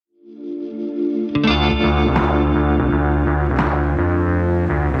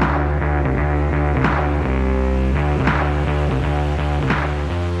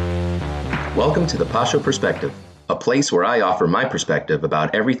Welcome to the Pasho Perspective, a place where I offer my perspective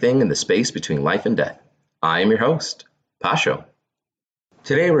about everything in the space between life and death. I am your host, Pasho.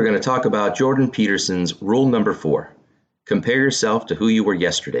 Today we're going to talk about Jordan Peterson's rule number 4. Compare yourself to who you were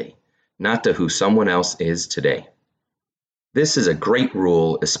yesterday, not to who someone else is today. This is a great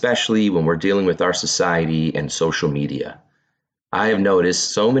rule, especially when we're dealing with our society and social media. I have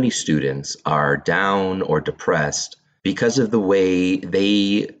noticed so many students are down or depressed because of the way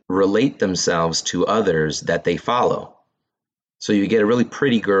they relate themselves to others that they follow. So you get a really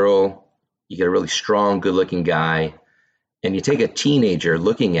pretty girl, you get a really strong, good-looking guy, and you take a teenager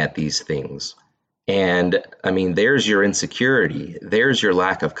looking at these things, and there's your insecurity, there's your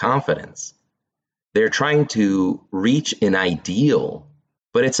lack of confidence. They're trying to reach an ideal,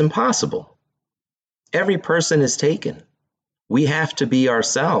 but it's impossible. Every person is taken. We have to be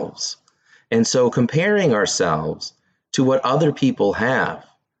ourselves. And so comparing ourselves to what other people have,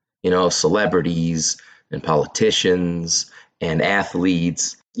 celebrities and politicians and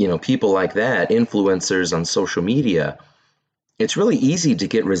athletes, people like that, influencers on social media, it's really easy to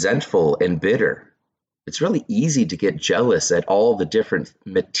get resentful and bitter. It's really easy to get jealous at all the different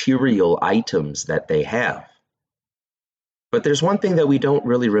material items that they have. But there's one thing that we don't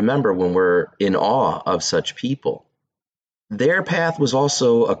really remember when we're in awe of such people. Their path was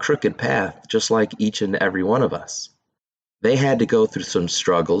also a crooked path, just like each and every one of us. They had to go through some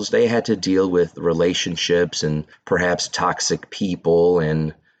struggles. They had to deal with relationships and perhaps toxic people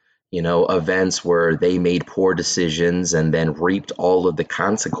and, events where they made poor decisions and then reaped all of the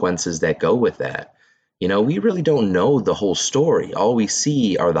consequences that go with that. We really don't know the whole story. All we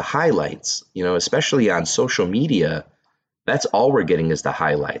see are the highlights, especially on social media. That's all we're getting is the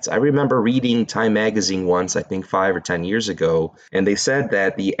highlights. I remember reading Time magazine once, I think 5 or 10 years ago, and they said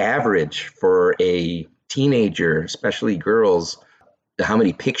that the average for a teenager, especially girls, how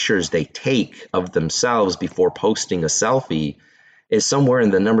many pictures they take of themselves before posting a selfie is somewhere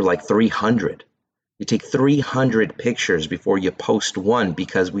in the number like 300. You take 300 pictures before you post one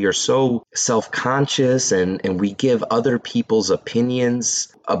because we are so self-conscious and we give other people's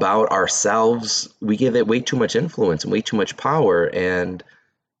opinions about ourselves. We give it way too much influence and way too much power. And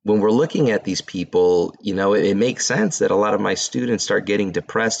when we're looking at these people, it makes sense that a lot of my students start getting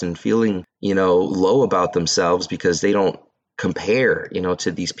depressed and feeling, low about themselves because they don't compare,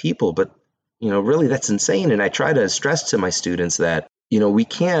 to these people. But, really that's insane. And I try to stress to my students that, we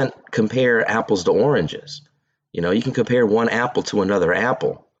can't compare apples to oranges. You can compare one apple to another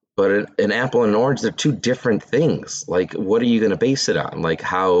apple, but an apple and an orange, they're two different things. Like, what are you going to base it on? Like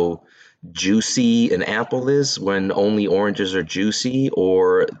how juicy an apple is when only oranges are juicy,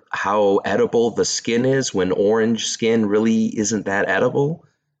 or how edible the skin is when orange skin really isn't that edible?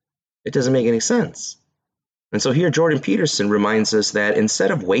 It doesn't make any sense. And so here Jordan Peterson reminds us that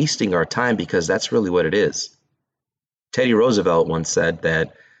instead of wasting our time, because that's really what it is. Teddy Roosevelt once said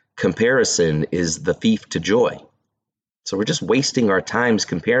that comparison is the thief to joy. So we're just wasting our times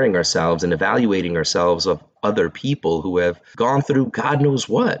comparing ourselves and evaluating ourselves of other people who have gone through God knows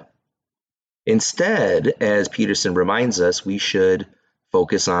what. Instead, as Peterson reminds us, we should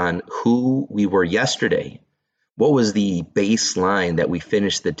focus on who we were yesterday. What was the baseline that we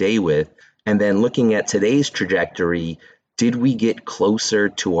finished the day with? And then looking at today's trajectory, did we get closer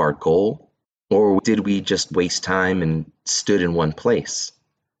to our goal? Or did we just waste time and stood in one place?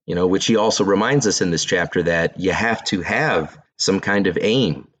 Which he also reminds us in this chapter that you have to have some kind of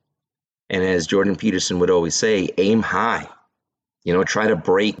aim. And as Jordan Peterson would always say, aim high. Try to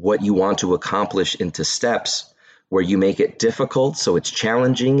break what you want to accomplish into steps where you make it difficult so it's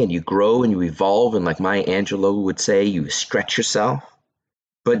challenging and you grow and you evolve. And like Maya Angelou would say, you stretch yourself.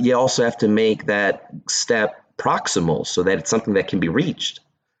 But you also have to make that step proximal so that it's something that can be reached.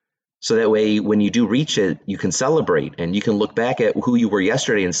 So that way, when you do reach it, you can celebrate and you can look back at who you were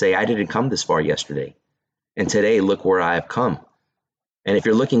yesterday and say, I didn't come this far yesterday. And today, look where I've come. And if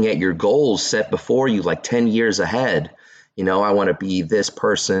you're looking at your goals set before you like 10 years ahead, I want to be this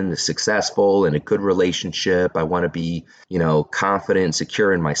person, successful in a good relationship. I want to be, confident and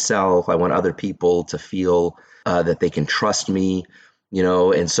secure in myself. I want other people to feel that they can trust me.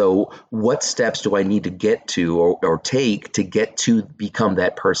 And so what steps do I need to get to or take to get to become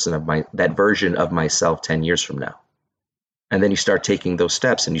that person that version of myself 10 years from now? And then you start taking those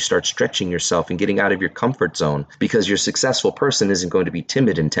steps and you start stretching yourself and getting out of your comfort zone, because your successful person isn't going to be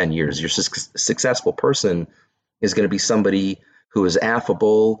timid in 10 years. Your successful person is going to be somebody who is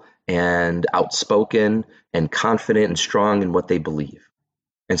affable and outspoken and confident and strong in what they believe.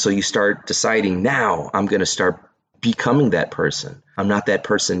 And so you start deciding, now I'm going to start becoming that person. I'm not that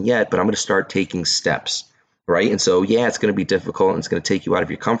person yet, but I'm going to start taking steps. right? And so, yeah, it's going to be difficult and it's going to take you out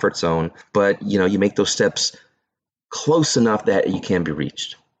of your comfort zone, but you make those steps close enough that you can be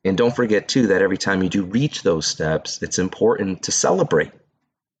reached. And don't forget too that every time you do reach those steps, it's important to celebrate,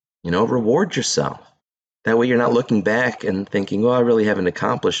 reward yourself. That way you're not looking back and thinking, I really haven't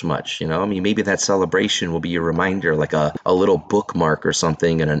accomplished much. Maybe that celebration will be a reminder, like a little bookmark or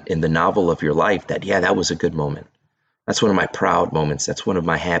something in the novel of your life that, yeah, that was a good moment. That's one of my proud moments. That's one of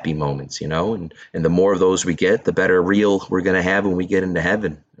my happy moments, and the more of those we get, the better reel we're going to have when we get into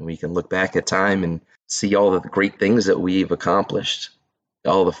heaven. And we can look back at time and see all the great things that we've accomplished,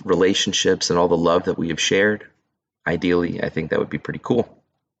 all the relationships and all the love that we have shared. Ideally, I think that would be pretty cool.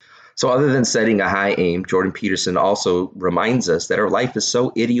 So other than setting a high aim, Jordan Peterson also reminds us that our life is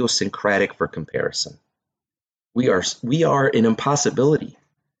so idiosyncratic for comparison. We are an impossibility.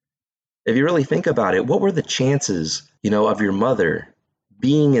 If you really think about it, what were the chances, of your mother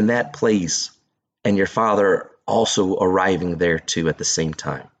being in that place and your father also arriving there too at the same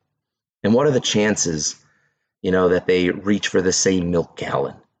time? And what are the chances, that they reach for the same milk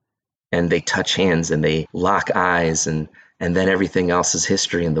gallon and they touch hands and they lock eyes and then everything else is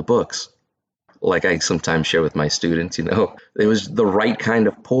history in the books? Like I sometimes share with my students, it was the right kind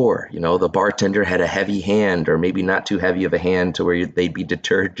of pour. The bartender had a heavy hand, or maybe not too heavy of a hand to where they'd be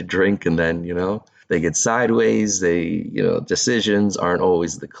deterred to drink. And then, they get sideways. Decisions aren't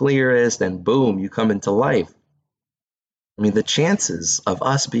always the clearest. And boom, you come into life. The chances of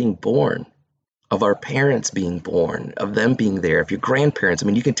us being born, of our parents being born, of them being there, of your grandparents,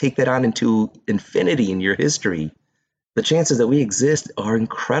 you can take that on into infinity in your history. The chances that we exist are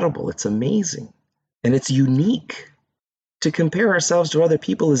incredible. It's amazing. And it's unique. To compare ourselves to other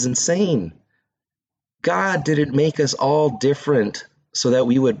people is insane. God didn't make us all different so that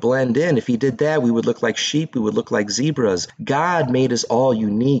we would blend in. If he did that, we would look like sheep. We would look like zebras. God made us all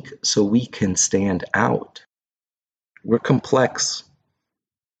unique so we can stand out. We're complex.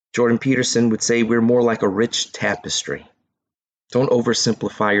 Jordan Peterson would say we're more like a rich tapestry. Don't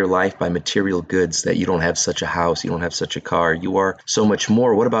oversimplify your life by material goods, that you don't have such a house, you don't have such a car. You are so much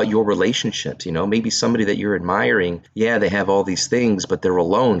more. What about your relationships? Maybe somebody that you're admiring, yeah, they have all these things, but they're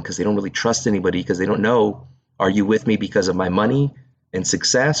alone because they don't really trust anybody, because they don't know, are you with me because of my money and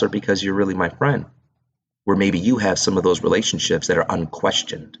success, or because you're really my friend? Where maybe you have some of those relationships that are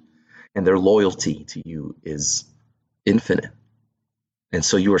unquestioned and their loyalty to you is infinite. And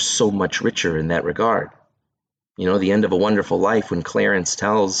so you are so much richer in that regard. The end of A Wonderful Life, when Clarence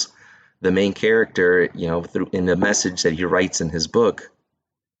tells the main character, in the message that he writes in his book,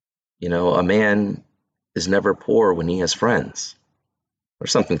 a man is never poor when he has friends, or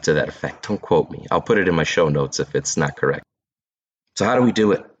something to that effect. Don't quote me. I'll put it in my show notes if it's not correct. So how do we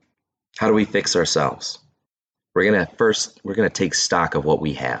do it? How do we fix ourselves? We're going to take stock of what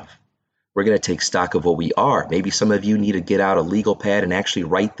we have. We're going to take stock of what we are. Maybe some of you need to get out a legal pad and actually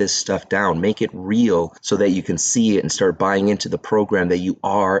write this stuff down. Make it real so that you can see it and start buying into the program that you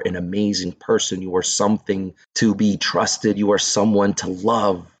are an amazing person. You are something to be trusted. You are someone to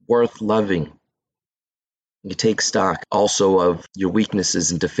love, worth loving. You take stock also of your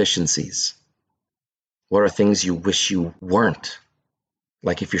weaknesses and deficiencies. What are things you wish you weren't?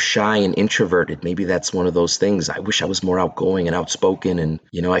 Like if you're shy and introverted, maybe that's one of those things. I wish I was more outgoing and outspoken and,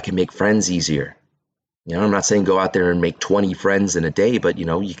 I can make friends easier. I'm not saying go out there and make 20 friends in a day, but,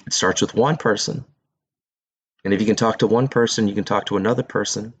 it starts with one person. And if you can talk to one person, you can talk to another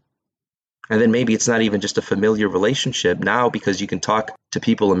person. And then maybe it's not even just a familiar relationship. Now, because you can talk to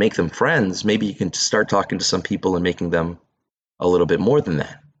people and make them friends, maybe you can start talking to some people and making them a little bit more than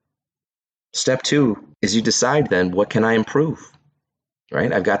that. Step 2 is you decide then, what can I improve?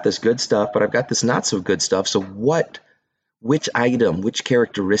 Right? I've got this good stuff, but I've got this not so good stuff. So which item, which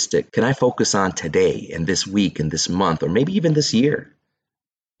characteristic can I focus on today and this week and this month, or maybe even this year,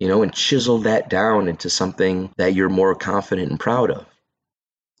 and chisel that down into something that you're more confident and proud of.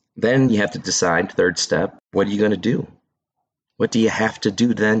 Then you have to decide, third step, what are you going to do? What do you have to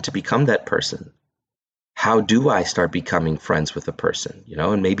do then to become that person? How do I start becoming friends with a person?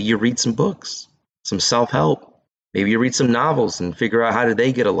 And maybe you read some books, some self-help. Maybe you read some novels and figure out how did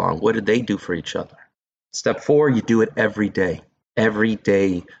they get along? What did they do for each other? Step 4, you do it every day. Every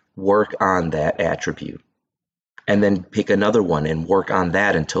day, work on that attribute. And then pick another one and work on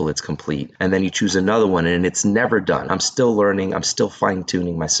that until it's complete. And then you choose another one and it's never done. I'm still learning. I'm still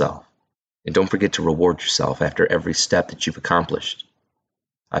fine-tuning myself. And don't forget to reward yourself after every step that you've accomplished.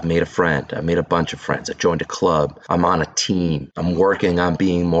 I've made a friend. I've made a bunch of friends. I joined a club. I'm on a team. I'm working on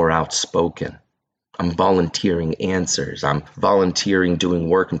being more outspoken. I'm volunteering answers. I'm volunteering doing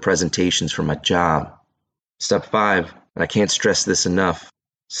work and presentations for my job. Step 5, and I can't stress this enough,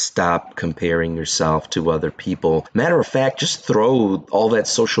 Stop comparing yourself to other people. Matter of fact, just throw all that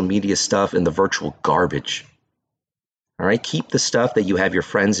social media stuff in the virtual garbage. All right, keep the stuff that you have your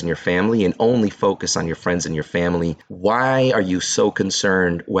friends and your family and only focus on your friends and your family. Why are you so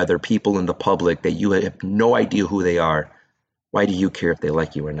concerned whether people in the public that you have no idea who they are, why do you care if they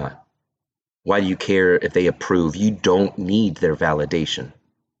like you or not? Why do you care if they approve? You don't need their validation.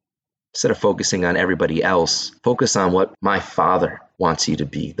 Instead of focusing on everybody else, focus on what my Father wants you to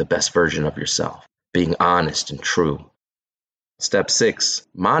be, the best version of yourself, being honest and true. Step 6,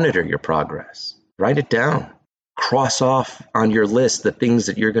 monitor your progress. Write it down. Cross off on your list the things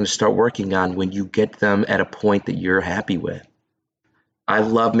that you're going to start working on when you get them at a point that you're happy with. I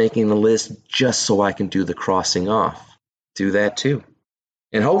love making the list just so I can do the crossing off. Do that too.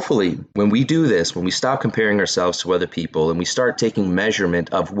 And hopefully, when we do this, when we stop comparing ourselves to other people and we start taking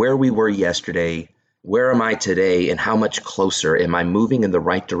measurement of where we were yesterday, where am I today, and how much closer am I moving in the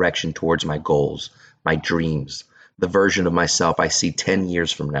right direction towards my goals, my dreams, the version of myself I see 10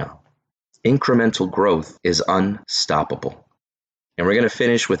 years from now. Incremental growth is unstoppable. And we're going to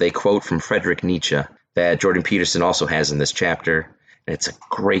finish with a quote from Friedrich Nietzsche that Jordan Peterson also has in this chapter. And it's a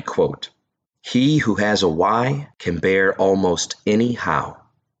great quote. He who has a why can bear almost any how.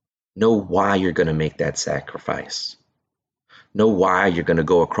 Know why you're going to make that sacrifice. Know why you're going to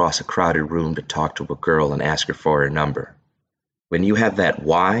go across a crowded room to talk to a girl and ask her for her number. When you have that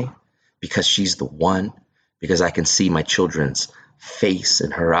why, because she's the one, because I can see my children's face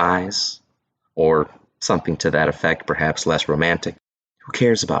in her eyes, or something to that effect, perhaps less romantic. Who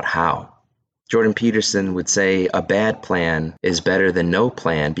cares about how? Jordan Peterson would say a bad plan is better than no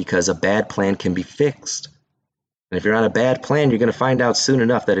plan because a bad plan can be fixed. And if you're on a bad plan, you're going to find out soon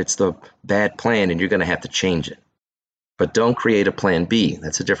enough that it's the bad plan and you're going to have to change it. But don't create a plan B.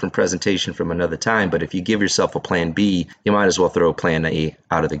 That's a different presentation from another time. But if you give yourself a plan B, you might as well throw plan A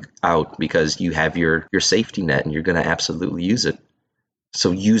out because you have your safety net and you're going to absolutely use it.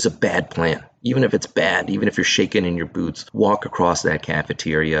 So use a bad plan, even if it's bad, even if you're shaking in your boots, walk across that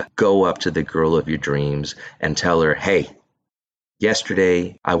cafeteria, go up to the girl of your dreams and tell her, hey,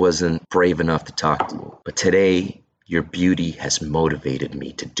 yesterday I wasn't brave enough to talk to you, but today your beauty has motivated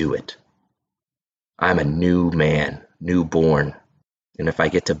me to do it. I'm a new man, newborn, and if I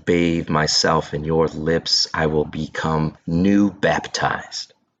get to bathe myself in your lips, I will become new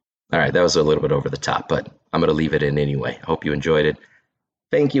baptized. All right, that was a little bit over the top, but I'm going to leave it in anyway. I hope you enjoyed it.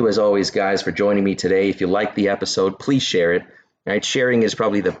 Thank you, as always, guys, for joining me today. If you liked the episode, please share it. All right, sharing is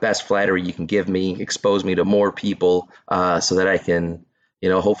probably the best flattery you can give me, expose me to more people so that I can,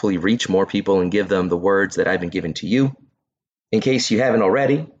 hopefully reach more people and give them the words that I've been giving to you. In case you haven't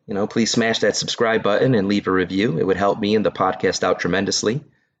already, please smash that subscribe button and leave a review. It would help me and the podcast out tremendously.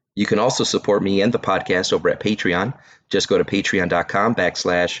 You can also support me and the podcast over at Patreon. Just go to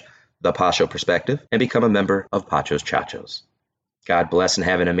patreon.com/The Pacho Perspective and become a member of Pacho's Chachos. God bless and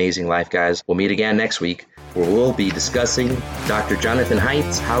have an amazing life, guys. We'll meet again next week where we'll be discussing Dr. Jonathan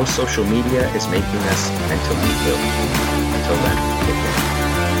Haidt's How Social Media is Making Us Mentally Ill. Until then.